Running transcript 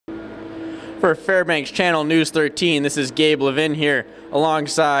For Fairbanks Channel News 13, this is Gabe Levin here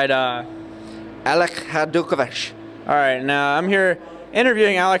alongside Alec Hajdukovich. All right, now I'm here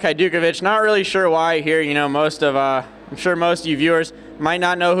interviewing Alec Hajdukovich. Not really sure why here. You know, I'm sure most of you viewers might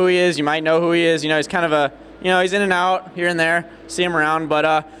not know who he is. You might know who he is. You know, he's kind of a, he's in and out here and there. See him around,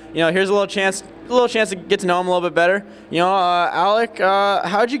 but here's a little chance to get to know him a little bit better. Alec,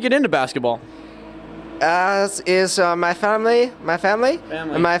 how'd you get into basketball? As is my family. My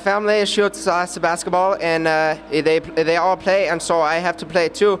family shoots basketball, and they all play, and so I have to play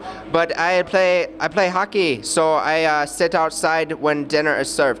too. But I play hockey, so I sit outside when dinner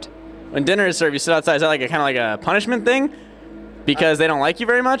is served. When dinner is served, you sit outside. Is that like kind of like a punishment thing? Because they don't like you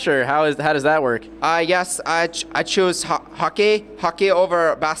very much, or how does that work? Yes, I choose hockey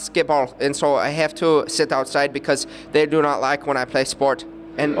over basketball, and so I have to sit outside because they do not like when I play sport.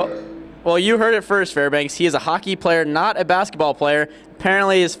 And well, you heard it first, Fairbanks. He is a hockey player, not a basketball player.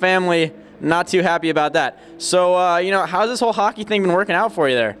 Apparently, his family not too happy about that. So, how's this whole hockey thing been working out for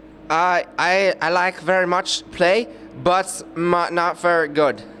you there? I like very much play, but not very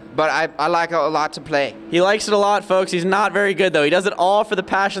good. But I like it a lot to play. He likes it a lot, folks. He's not very good, though. He does it all for the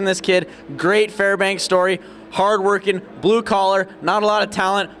passion, this kid. Great Fairbanks story. Hard-working, blue-collar, not a lot of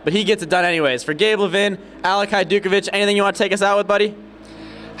talent, but he gets it done anyways. For Gabe Levin, Alec Hajdukovich, anything you want to take us out with, buddy?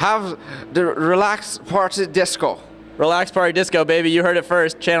 Have the relaxed party disco. Relaxed party disco, baby. You heard it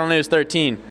first. Channel News 13.